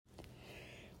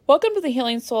Welcome to the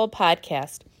Healing Soul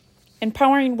Podcast,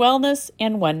 empowering wellness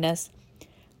and oneness.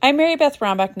 I'm Mary Beth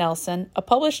Rombach Nelson, a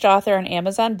published author on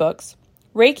Amazon Books,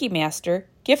 Reiki Master,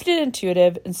 gifted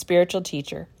intuitive, and spiritual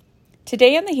teacher.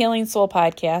 Today on the Healing Soul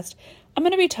Podcast, I'm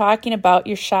going to be talking about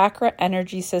your chakra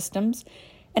energy systems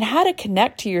and how to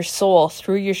connect to your soul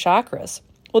through your chakras.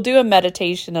 We'll do a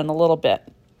meditation in a little bit.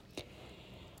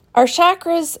 Our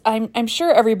chakras, I'm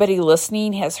sure everybody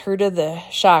listening has heard of the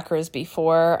chakras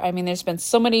before. I mean, there's been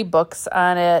so many books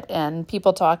on it and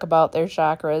people talk about their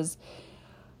chakras.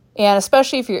 And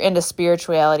especially if you're into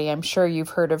spirituality, I'm sure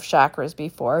you've heard of chakras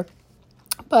before.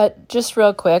 But just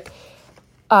real quick,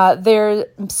 there are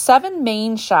 7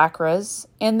 main chakras,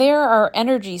 and there are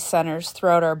energy centers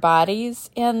throughout our bodies.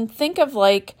 And think of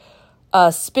like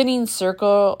a spinning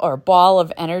circle or ball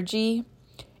of energy.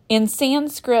 In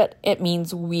Sanskrit, it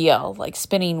means wheel, like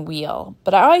spinning wheel.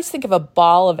 But I always think of a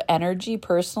ball of energy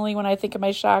personally when I think of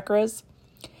my chakras.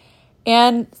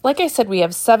 And like I said, we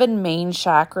have 7 main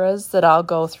chakras that I'll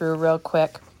go through real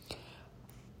quick.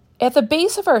 At the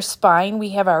base of our spine, we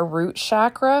have our root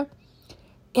chakra.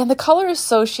 And the color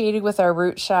associated with our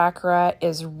root chakra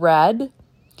is red.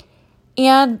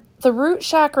 And the root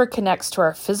chakra connects to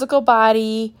our physical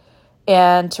body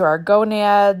and to our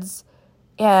gonads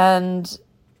and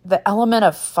the element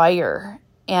of fire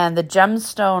and the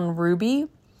gemstone ruby.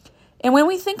 And when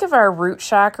we think of our root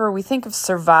chakra, we think of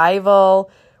survival,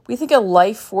 we think of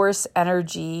life force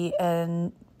energy,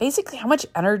 and basically how much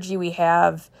energy we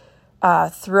have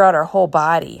throughout our whole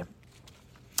body.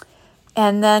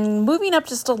 And then moving up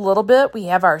just a little bit, we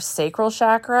have our sacral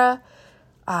chakra.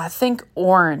 Think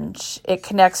orange. It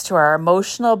connects to our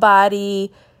emotional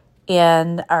body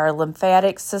and our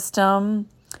lymphatic system.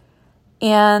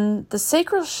 And the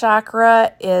sacral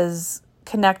chakra is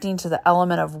connecting to the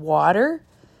element of water,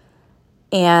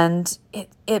 and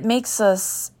it makes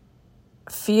us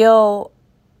feel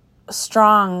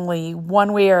strongly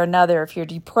one way or another. If you're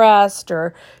depressed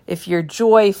or if you're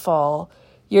joyful,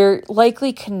 you're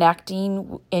likely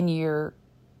connecting in your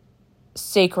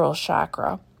sacral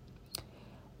chakra.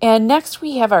 And next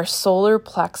we have our solar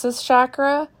plexus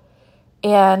chakra.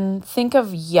 And think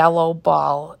of yellow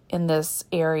ball in this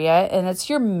area, and it's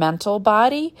your mental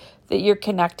body that you're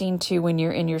connecting to when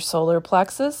you're in your solar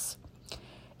plexus.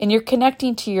 And you're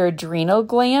connecting to your adrenal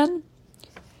gland.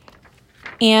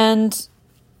 And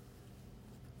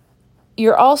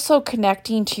you're also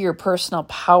connecting to your personal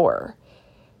power.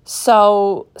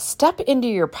 So step into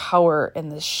your power in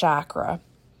this chakra.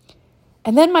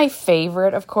 And then my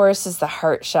favorite, of course, is the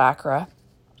heart chakra.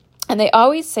 And they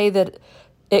always say that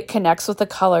it connects with the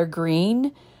color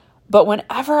green, but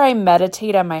whenever I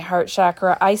meditate on my heart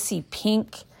chakra, I see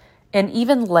pink and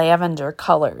even lavender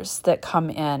colors that come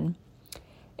in.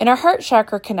 And our heart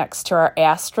chakra connects to our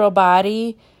astral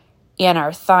body and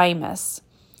our thymus.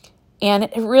 And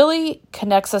it really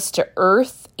connects us to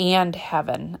earth and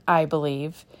heaven, I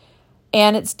believe.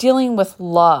 And it's dealing with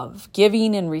love,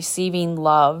 giving and receiving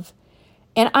love.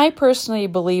 And I personally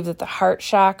believe that the heart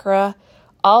chakra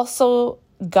also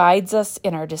guides us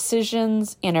in our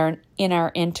decisions, in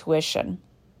our intuition.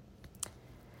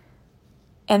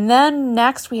 And then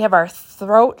next we have our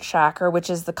throat chakra, which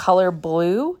is the color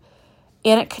blue,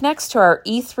 and it connects to our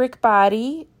etheric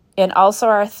body and also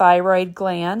our thyroid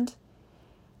gland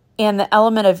and the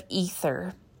element of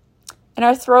ether. And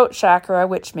our throat chakra,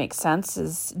 which makes sense,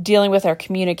 is dealing with our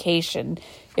communication.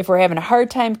 If we're having a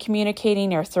hard time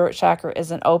communicating, our throat chakra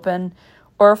isn't open,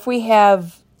 or if we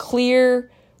have clear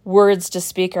words to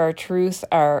speak our truth,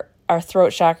 our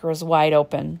throat chakra is wide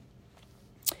open.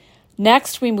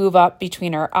 Next, we move up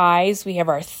between our eyes. We have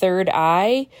our third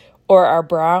eye, or our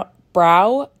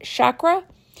brow chakra,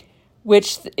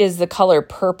 which is the color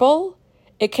purple.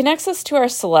 It connects us to our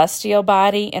celestial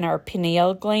body and our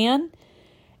pineal gland.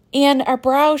 And our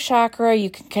brow chakra,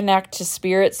 you can connect to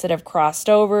spirits that have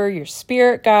crossed over, your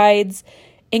spirit guides,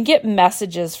 and get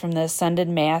messages from the ascended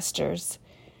masters.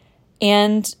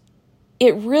 And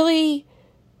it really,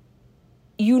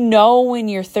 you know when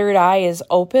your third eye is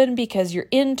open because your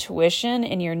intuition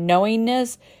and your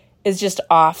knowingness is just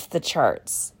off the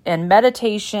charts. And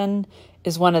meditation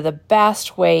is one of the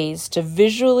best ways to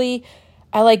visualize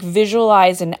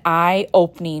an eye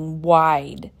opening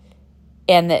wide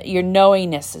and that your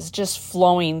knowingness is just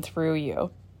flowing through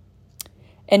you.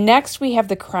 And next we have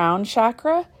the crown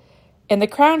chakra. And the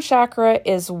crown chakra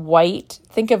is white.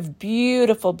 Think of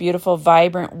beautiful, beautiful,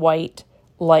 vibrant white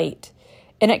light.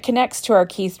 And it connects to our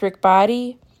etheric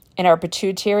body and our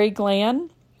pituitary gland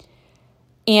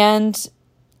and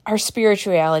our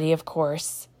spirituality, of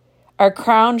course. Our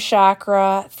crown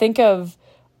chakra, think of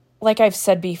like I've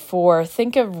said before,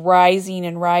 think of rising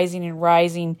and rising and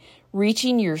rising,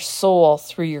 reaching your soul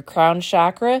through your crown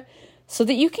chakra so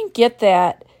that you can get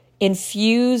that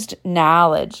infused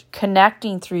knowledge,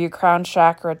 connecting through your crown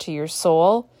chakra to your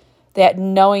soul, that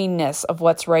knowingness of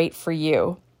what's right for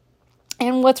you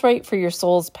and what's right for your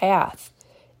soul's path.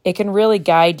 It can really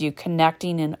guide you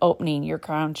connecting and opening your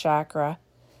crown chakra.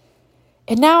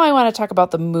 And now I want to talk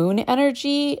about the moon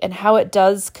energy and how it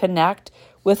does connect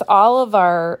with all of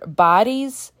our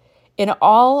bodies and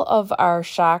all of our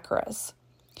chakras.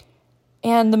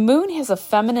 And the moon has a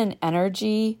feminine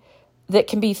energy that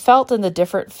can be felt in the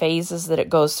different phases that it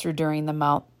goes through during the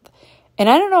month. And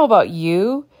I don't know about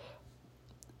you,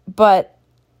 but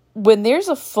when there's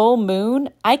a full moon,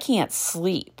 I can't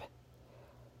sleep.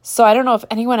 So I don't know if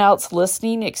anyone else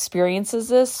listening experiences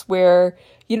this, where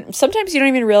sometimes you don't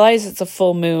even realize it's a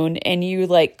full moon and you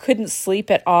like couldn't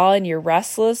sleep at all and you're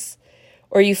restless,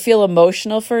 or you feel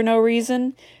emotional for no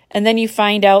reason, and then you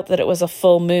find out that it was a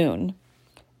full moon.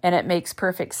 And it makes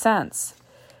perfect sense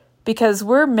because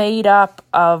we're made up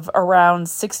of around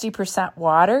 60%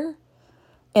 water,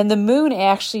 and the moon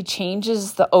actually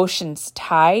changes the ocean's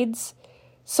tides.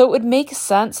 So it would make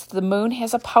sense the moon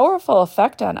has a powerful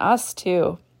effect on us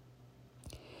too.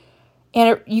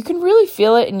 And you can really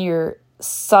feel it in your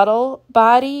subtle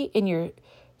body, in your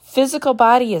physical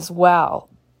body as well.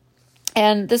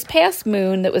 And this past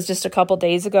moon that was just a couple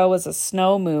days ago was a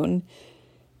snow moon,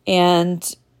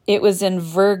 and it was in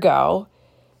Virgo,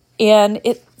 and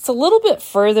it's a little bit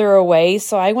further away,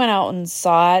 so I went out and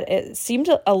saw it. It seemed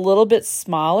a little bit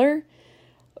smaller,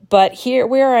 but here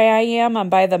where I am, I'm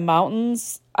by the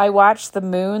mountains, I watched the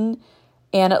moon,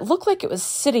 and it looked like it was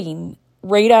sitting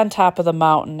right on top of the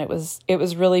mountain. It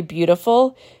was really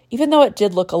beautiful, even though it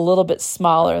did look a little bit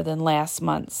smaller than last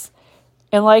month's.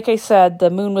 And like I said, the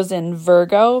moon was in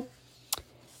Virgo,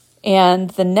 and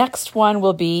the next one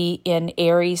will be in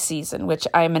Aries season, which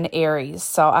I'm an Aries.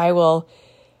 So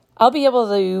I'll be able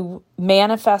to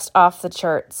manifest off the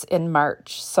charts in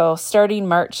March. So starting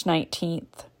March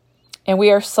 19th. And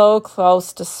we are so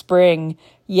close to spring.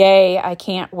 Yay, I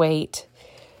can't wait.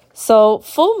 So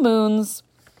full moons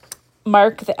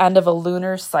mark the end of a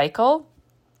lunar cycle.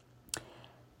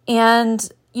 And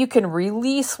you can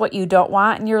release what you don't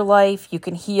want in your life. You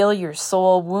can heal your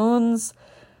soul wounds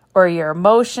or your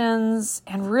emotions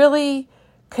and really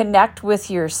connect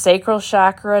with your sacral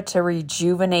chakra to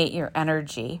rejuvenate your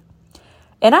energy.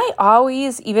 And I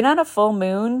always, even on a full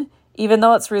moon, even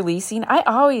though it's releasing, I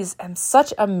always am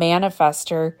such a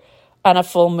manifester on a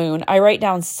full moon. I write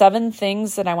down 7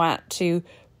 things that I want to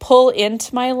pull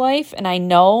into my life, and I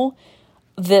know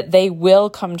that they will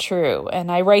come true.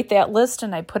 And I write that list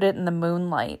and I put it in the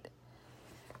moonlight.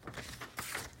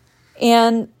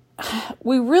 And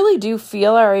we really do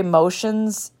feel our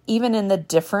emotions, even in the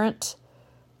different,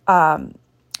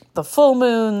 the full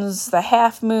moons, the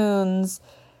half moons,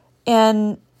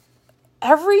 and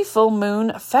every full moon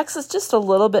affects us just a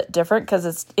little bit different because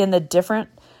it's in the different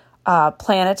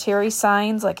planetary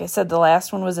signs. Like I said, the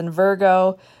last one was in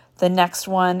Virgo. The next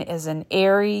one is in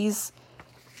Aries.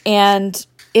 And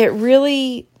it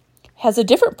really has a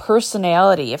different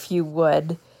personality, if you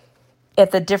would, at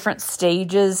the different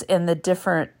stages in the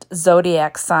different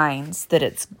zodiac signs that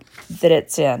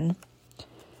it's in.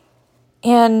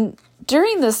 And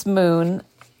during this moon,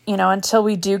 until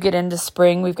we do get into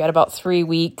spring, we've got about 3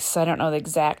 weeks. I don't know the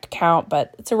exact count,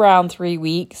 but it's around 3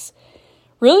 weeks.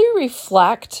 Really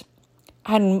reflect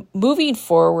on moving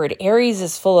forward. Aries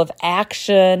is full of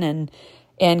action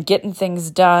and getting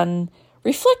things done.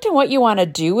 Reflect on what you want to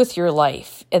do with your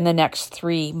life in the next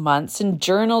 3 months and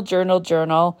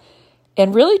journal,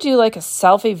 and really do like a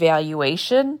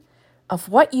self-evaluation of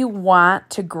what you want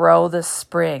to grow this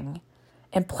spring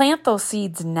and plant those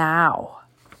seeds now.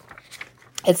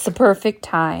 It's the perfect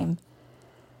time.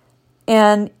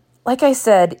 And like I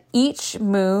said, each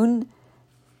moon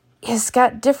has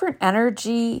got different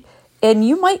energy, and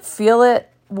you might feel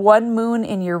it one moon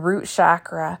in your root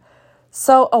chakra.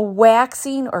 So a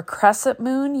waxing or crescent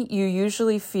moon, you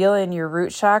usually feel in your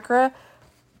root chakra,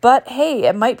 but hey,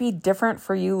 it might be different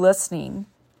for you listening.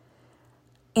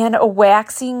 And a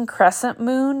waxing crescent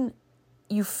moon,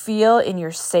 you feel in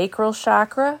your sacral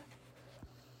chakra,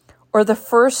 or the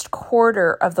first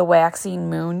quarter of the waxing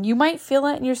moon, you might feel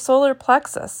it in your solar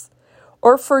plexus.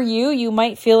 Or for you, you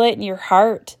might feel it in your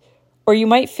heart, or you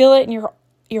might feel it in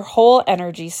your whole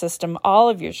energy system, all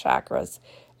of your chakras.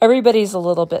 Everybody's a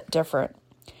little bit different.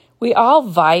 We all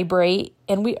vibrate,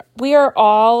 and we are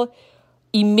all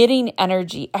emitting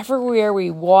energy everywhere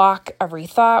we walk, every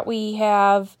thought we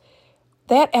have.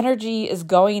 That energy is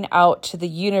going out to the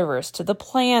universe, to the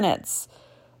planets,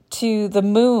 to the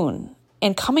moon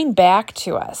and coming back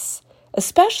to us,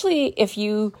 especially if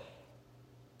you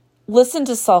listen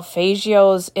to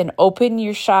solfeggios and open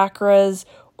your chakras,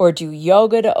 or do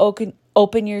yoga to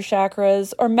open your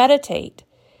chakras, or meditate.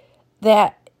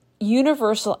 That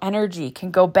universal energy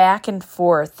can go back and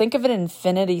forth. Think of an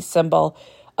infinity symbol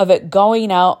of it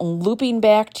going out and looping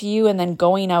back to you and then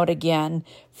going out again,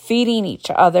 feeding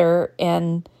each other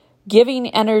and giving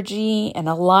energy and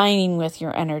aligning with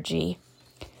your energy.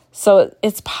 So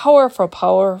it's powerful,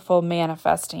 powerful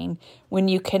manifesting when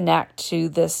you connect to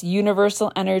this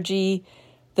universal energy,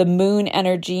 the moon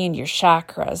energy, and your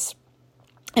chakras,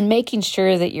 and making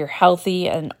sure that you're healthy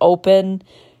and open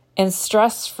and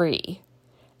stress-free.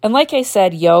 And like I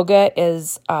said, yoga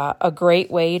is a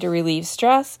great way to relieve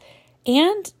stress,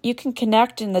 and you can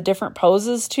connect in the different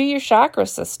poses to your chakra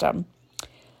system.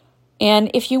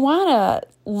 And if you want to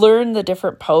learn the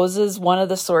different poses, one of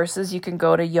the sources, you can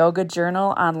go to Yoga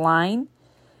Journal online.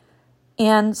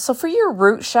 And so for your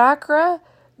root chakra,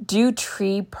 do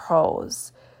tree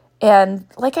pose. And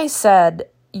like I said,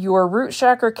 your root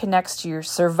chakra connects to your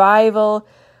survival,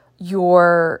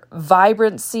 your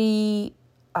vibrancy,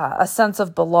 a sense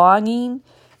of belonging.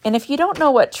 And if you don't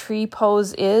know what tree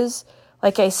pose is,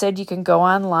 like I said, you can go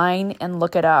online and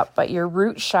look it up. But your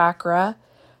root chakra,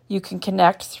 you can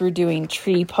connect through doing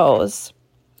tree pose.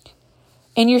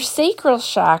 In your sacral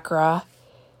chakra,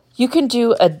 you can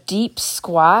do a deep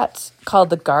squat called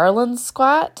the garland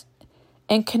squat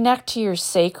and connect to your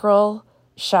sacral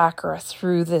chakra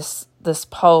through this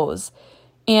pose.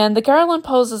 And the garland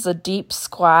pose is a deep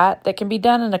squat that can be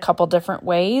done in a couple different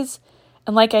ways.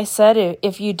 And like I said,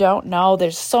 if you don't know,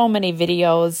 there's so many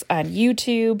videos on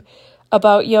YouTube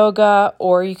about yoga,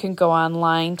 or you can go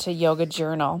online to Yoga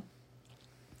Journal.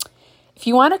 If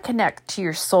you want to connect to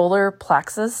your solar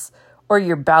plexus or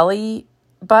your belly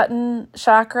button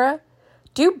chakra,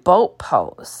 do boat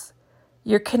pose.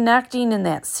 You're connecting in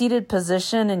that seated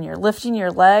position and you're lifting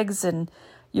your legs and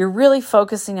you're really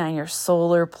focusing on your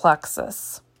solar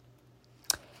plexus.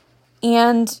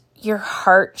 And your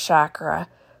heart chakra.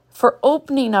 For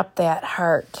opening up that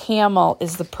heart, camel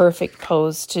is the perfect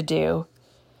pose to do.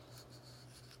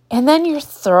 And then your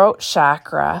throat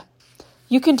chakra.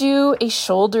 You can do a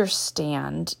shoulder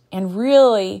stand and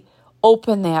really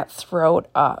open that throat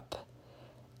up.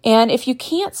 And if you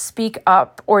can't speak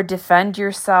up or defend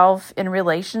yourself in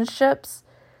relationships,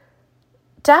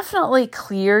 definitely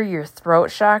clear your throat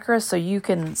chakra so you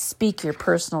can speak your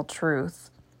personal truth.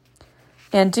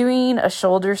 And doing a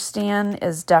shoulder stand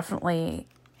is definitely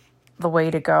the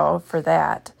way to go for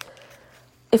that.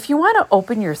 If you want to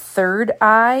open your third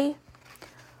eye,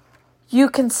 you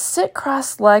can sit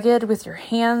cross-legged with your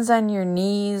hands on your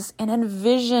knees and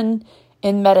envision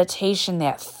in meditation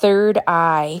that third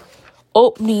eye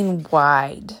opening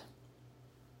wide.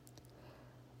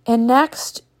 And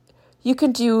next, you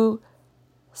can do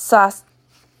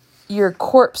your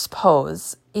corpse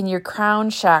pose, and your crown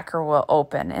chakra will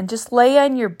open. And just lay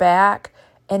on your back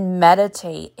and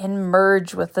meditate and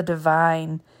merge with the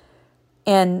divine.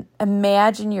 And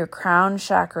imagine your crown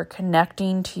chakra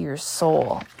connecting to your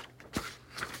soul.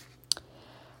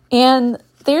 And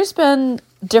there's been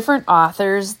different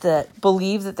authors that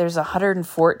believe that there's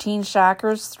 114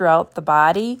 chakras throughout the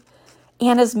body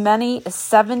and as many as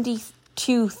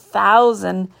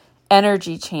 72,000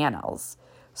 energy channels.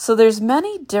 So there's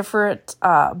many different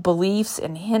beliefs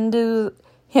in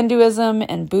Hinduism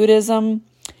and Buddhism.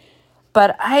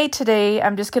 But today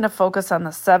I'm just going to focus on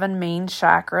the 7 main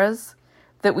chakras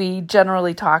that we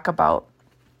generally talk about.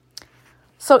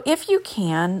 So if you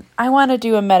can, I want to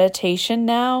do a meditation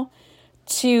now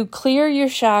to clear your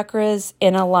chakras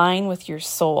and align with your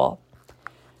soul.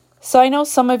 So I know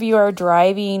some of you are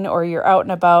driving or you're out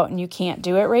and about and you can't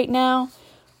do it right now,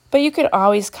 but you could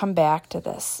always come back to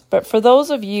this. But for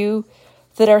those of you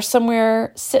that are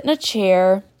somewhere, sit in a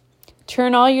chair,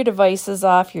 turn all your devices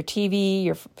off, your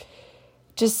TV,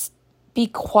 just be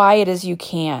quiet as you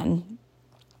can.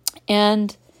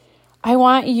 And I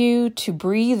want you to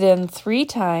breathe in 3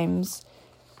 times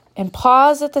and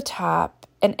pause at the top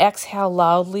and exhale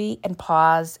loudly and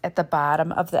pause at the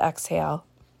bottom of the exhale.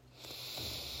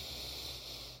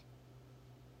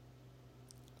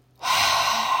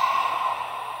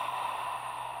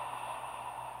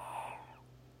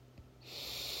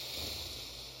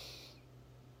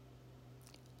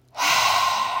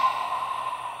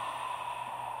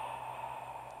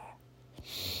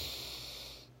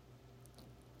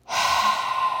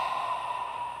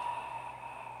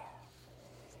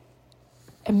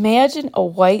 Imagine a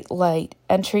white light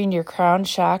entering your crown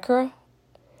chakra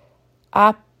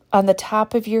up on the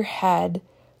top of your head,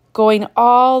 going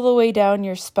all the way down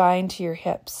your spine to your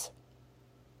hips.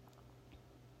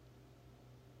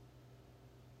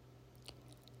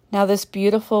 Now this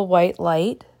beautiful white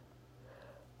light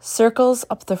circles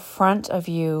up the front of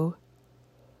you,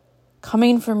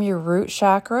 coming from your root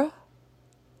chakra,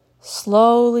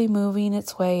 slowly moving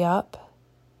its way up,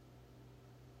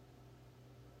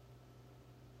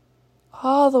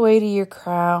 all the way to your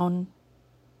crown.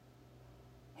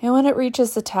 And when it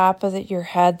reaches the top of your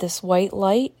head, this white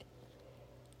light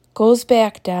goes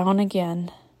back down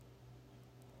again.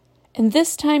 And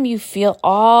this time you feel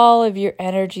all of your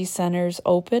energy centers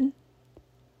open.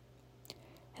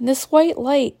 And this white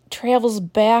light travels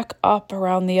back up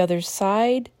around the other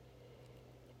side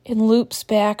and loops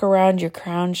back around your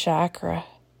crown chakra.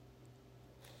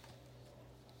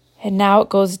 And now it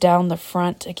goes down the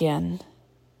front again.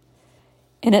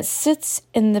 And it sits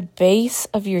in the base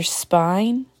of your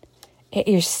spine at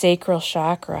your sacral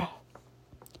chakra.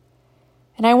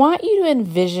 And I want you to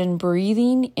envision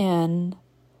breathing in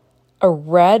a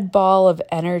red ball of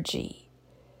energy.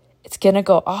 It's going to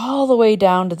go all the way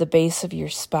down to the base of your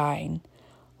spine.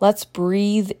 Let's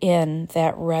breathe in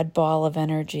that red ball of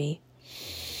energy.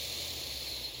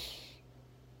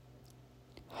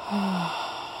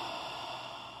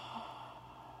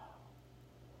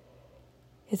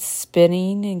 It's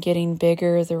spinning and getting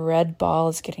bigger. The red ball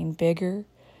is getting bigger.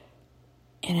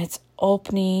 And it's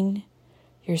opening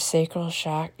your sacral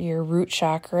chakra, your root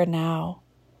chakra now.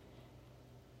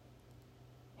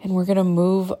 And we're going to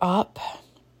move up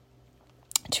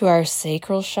to our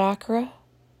sacral chakra.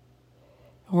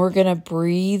 And we're going to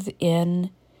breathe in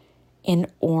an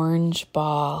orange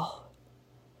ball.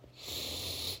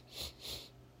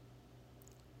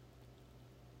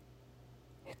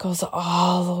 It goes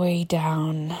all the way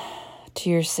down to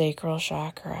your sacral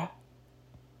chakra.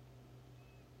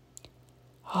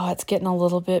 Oh, it's getting a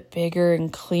little bit bigger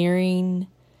and clearing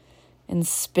and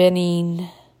spinning.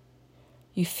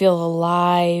 You feel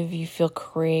alive. You feel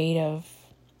creative.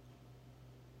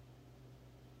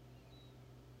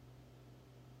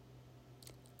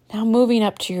 Now moving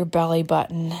up to your belly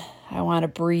button, I want to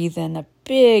breathe in a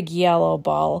big yellow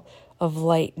ball of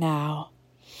light now.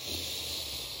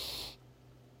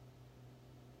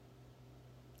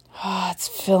 Oh, it's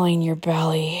filling your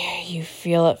belly. You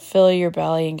feel it fill your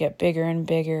belly and get bigger and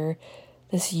bigger.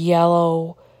 This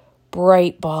yellow,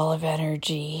 bright ball of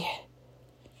energy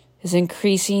is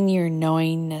increasing your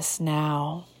knowingness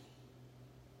now.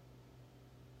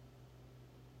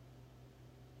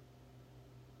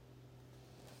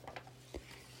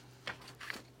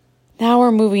 Now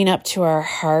we're moving up to our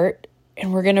heart,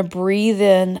 and we're going to breathe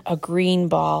in a green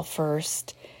ball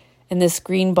first. And this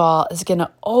green ball is going to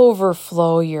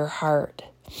overflow your heart.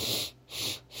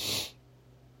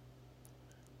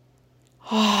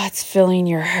 Oh, it's filling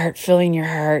your heart, filling your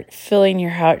heart, filling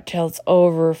your heart till it's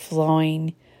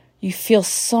overflowing. You feel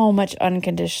so much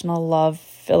unconditional love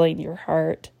filling your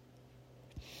heart.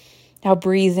 Now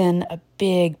breathe in a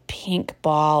big pink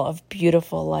ball of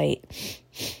beautiful light.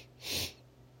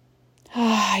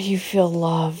 Ah, you feel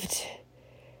loved.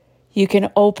 You can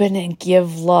open and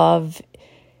give love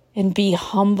and be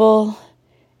humble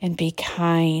and be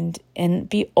kind and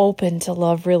be open to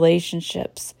love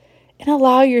relationships and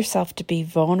allow yourself to be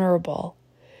vulnerable.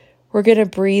 We're going to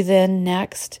breathe in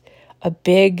next a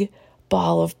big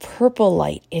ball of purple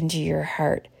light into your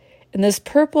heart. And this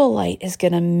purple light is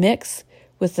going to mix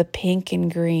with the pink and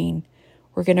green.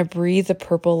 We're going to breathe the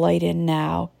purple light in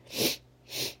now.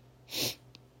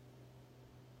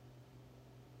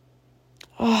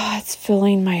 Oh, it's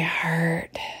filling my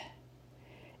heart.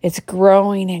 It's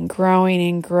growing and growing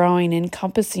and growing,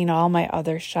 encompassing all my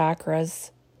other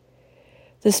chakras.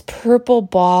 This purple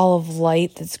ball of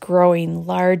light that's growing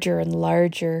larger and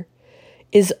larger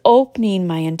is opening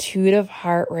my intuitive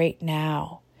heart right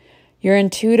now. Your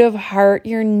intuitive heart,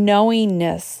 your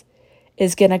knowingness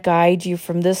is going to guide you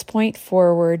from this point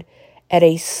forward at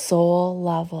a soul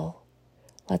level.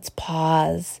 Let's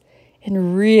pause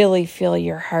and really feel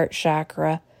your heart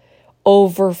chakra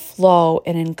overflow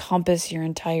and encompass your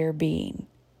entire being.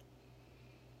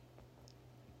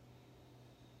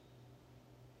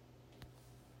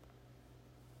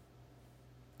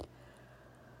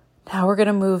 Now we're going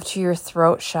to move to your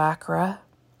throat chakra,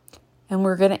 and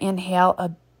we're going to inhale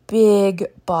a big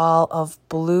ball of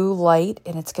blue light,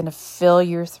 and it's going to fill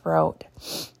your throat.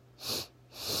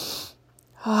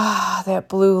 Ah, that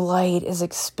blue light is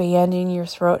expanding your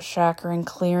throat chakra and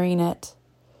clearing it.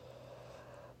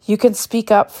 You can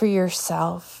speak up for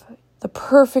yourself. The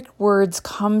perfect words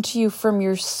come to you from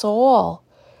your soul.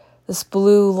 This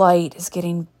blue light is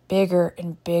getting bigger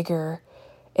and bigger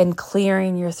and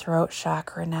clearing your throat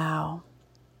chakra now.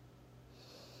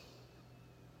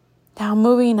 Now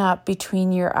moving up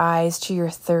between your eyes to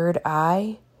your third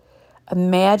eye,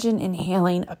 imagine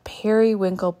inhaling a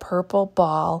periwinkle purple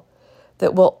ball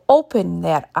that will open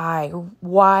that eye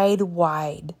wide,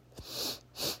 wide.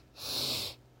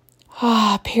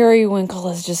 Periwinkle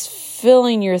is just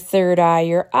filling your third eye.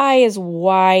 Your eye is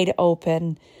wide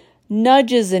open.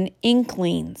 Nudges and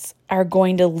inklings are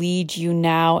going to lead you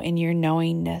now in your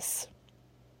knowingness.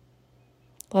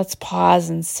 Let's pause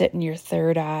and sit in your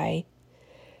third eye.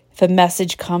 If a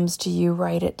message comes to you,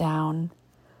 write it down.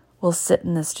 We'll sit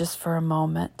in this just for a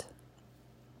moment.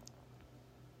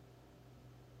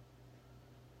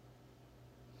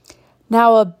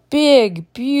 Now a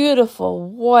big, beautiful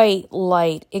white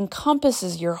light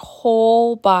encompasses your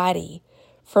whole body.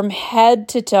 From head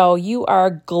to toe, you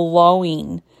are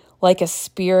glowing like a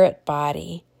spirit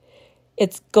body.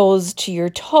 It goes to your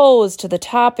toes, to the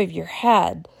top of your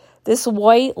head. This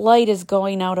white light is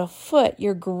going out a foot.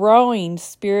 You're growing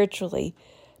spiritually.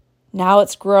 Now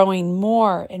it's growing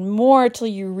more and more till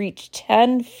you reach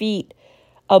 10 feet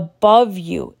above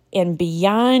you and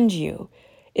beyond you.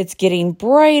 It's getting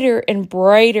brighter and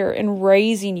brighter and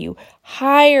raising you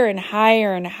higher and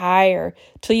higher and higher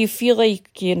till you feel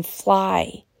like you can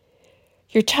fly.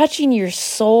 You're touching your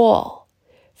soul.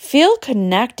 Feel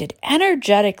connected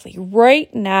energetically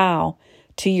right now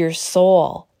to your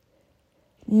soul.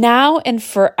 Now and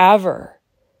forever,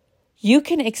 you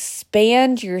can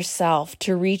expand yourself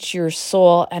to reach your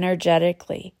soul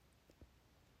energetically.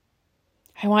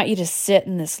 I want you to sit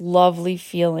in this lovely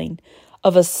feeling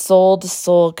of a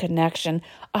soul-to-soul connection,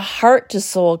 a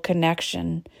heart-to-soul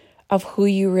connection of who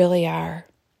you really are.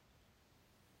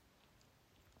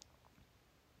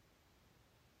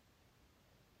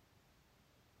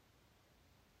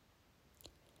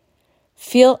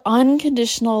 Feel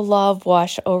unconditional love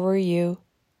wash over you.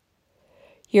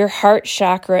 Your heart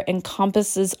chakra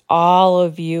encompasses all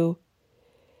of you.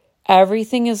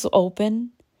 Everything is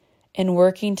open and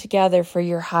working together for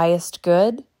your highest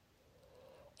good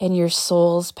and your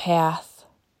soul's path.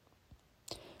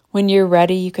 When you're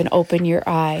ready, you can open your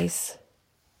eyes.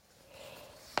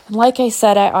 And like I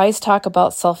said, I always talk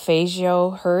about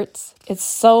solfeggio hertz. It's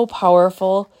so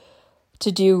powerful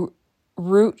to do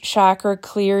root chakra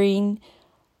clearing.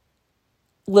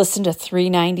 Listen to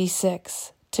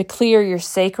 396. To clear your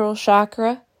sacral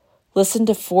chakra, listen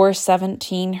to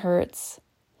 417 hertz.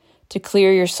 To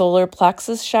clear your solar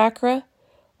plexus chakra,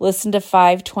 listen to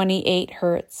 528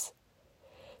 hertz.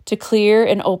 To clear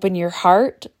and open your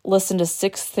heart, listen to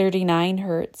 639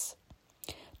 hertz.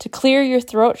 To clear your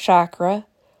throat chakra,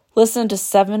 listen to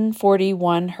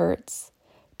 741 hertz.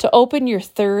 To open your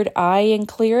third eye and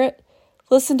clear it,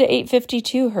 listen to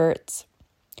 852 hertz.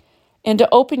 And to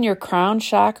open your crown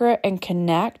chakra and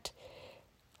connect,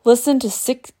 listen to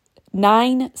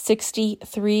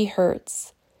 963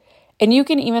 hertz. And you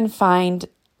can even find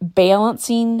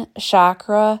balancing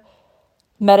chakra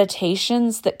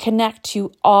meditations that connect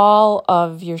to all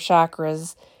of your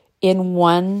chakras in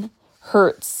one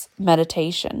hertz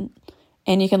meditation.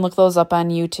 And you can look those up on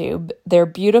YouTube. They're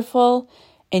beautiful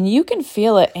and you can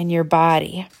feel it in your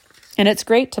body. And it's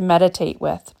great to meditate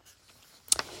with.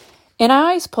 And I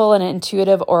always pull an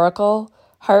intuitive oracle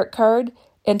heart card.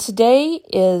 And today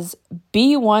is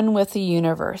Be One with the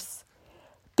Universe.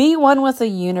 Be one with the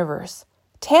universe.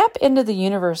 Tap into the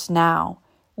universe now.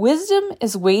 Wisdom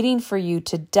is waiting for you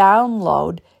to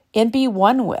download and be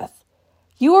one with.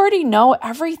 You already know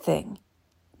everything.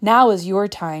 Now is your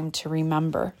time to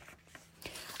remember.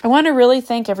 I want to really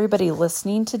thank everybody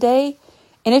listening today.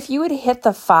 And if you would hit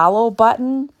the follow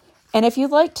button, and if you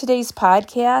like today's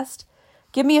podcast,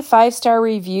 give me a 5-star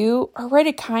review or write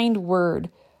a kind word.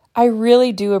 I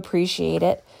really do appreciate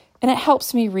it, and it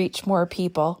helps me reach more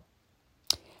people.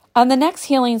 On the next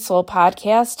Healing Soul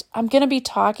podcast, I'm going to be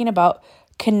talking about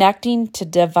connecting to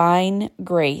divine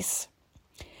grace.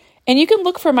 And you can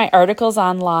look for my articles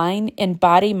online in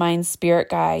Body, Mind, Spirit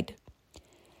Guide.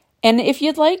 And if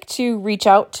you'd like to reach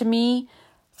out to me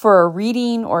for a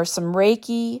reading or some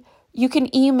Reiki, you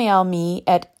can email me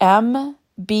at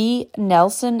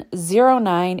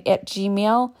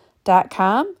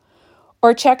mbnelson09@gmail.com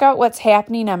or check out what's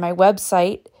happening on my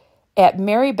website at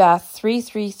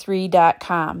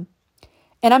marybeth333.com.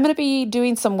 And I'm going to be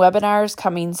doing some webinars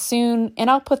coming soon,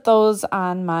 and I'll put those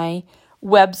on my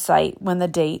website when the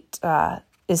date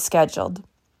is scheduled.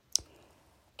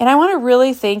 And I want to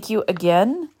really thank you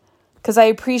again because I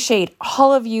appreciate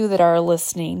all of you that are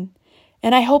listening.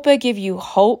 And I hope I give you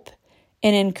hope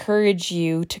and encourage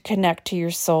you to connect to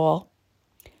your soul.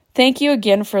 Thank you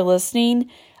again for listening.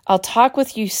 I'll talk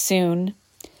with you soon.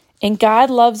 And God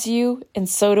loves you, and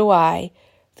so do I,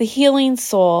 the healing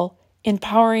soul,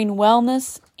 empowering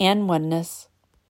wellness and oneness.